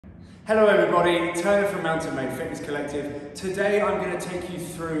Hello everybody, Turner from Mountain Made Fitness Collective. Today I'm going to take you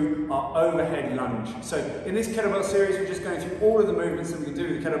through our overhead lunge. So in this kettlebell series we're just going through all of the movements that we can do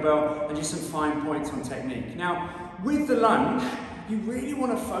with the kettlebell and just some fine points on technique. Now with the lunge, you really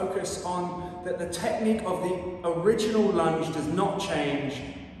want to focus on that the technique of the original lunge does not change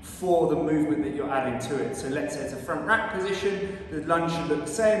for the movement that you're adding to it. So let's say it's a front rack position, the lunge should look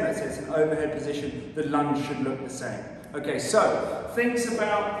the same. Let's say it's an overhead position, the lunge should look the same. Okay, so things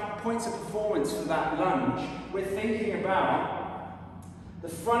about points of performance for that lunge. We're thinking about the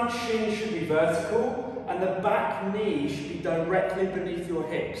front shin should be vertical and the back knee should be directly beneath your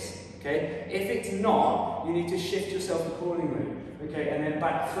hips. Okay, if it's not, you need to shift yourself accordingly. Okay, and then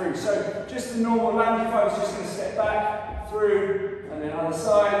back through. So just a normal lunge, if I was just going to step back, through, and then other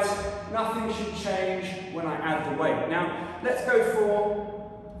sides, nothing should change when I add the weight. Now, let's go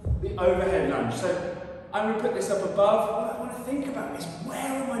for the overhead lunge. So I'm going to put this up above. What I want to think about is where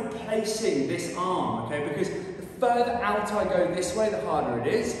am I placing this arm, okay? Because the further out I go this way, the harder it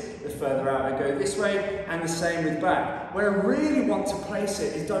is. The further out I go this way, and the same with back. Where I really want to place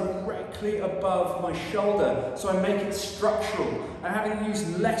it is directly above my shoulder, so I make it structural. I'm having to use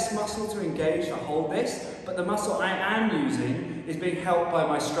less muscle to engage to hold this, but the muscle I am using is being helped by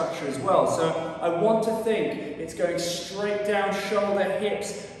my structure as well. So I want to think it's going straight down shoulder,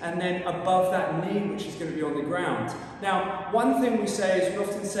 hips, and then above that knee, which is going to be on the ground. Now, one thing we say is we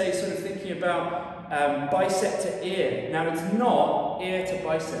often say sort of thinking about bicep to ear. Now it's not ear to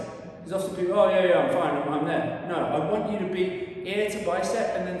bicep. There's often people, oh yeah, I'm fine, I'm there. No, I want you to be ear to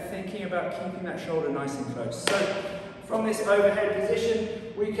bicep and then thinking about keeping that shoulder nice and close. So from this overhead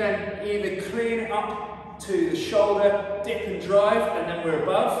position, we can either clean it up to the shoulder, dip and drive, and then we're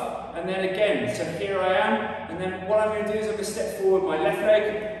above. And then again, so here I am, and then what I'm going to do is I'm going to step forward my left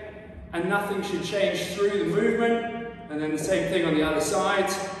leg, and nothing should change through the movement. And then the same thing on the other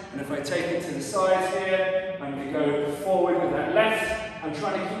side. And if I take it to the sides here, I'm going to go forward with that left. I'm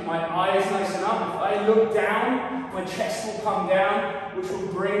trying to keep my eyes nice and up. If I look down, my chest will come down, which will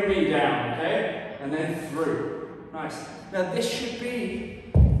bring me down, okay? And then through. Nice. Now this should be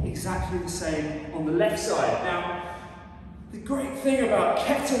exactly the same on the left side. Now, the great thing about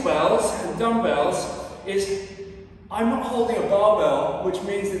kettlebells and dumbbells is I'm not holding a barbell, which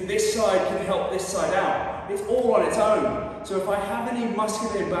means that this side can help this side out. It's all on its own. So if I have any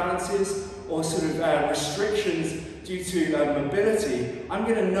muscular imbalances or sort of restrictions due to mobility, I'm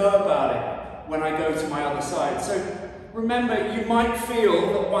going to know about it when I go to my other side. So remember, you might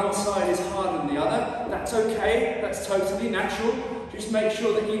feel that one side is harder than the other. That's okay, that's totally natural. Just make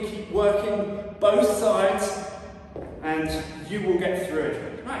sure that you keep working both sides and you will get through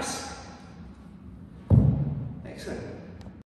it. Nice. Excellent.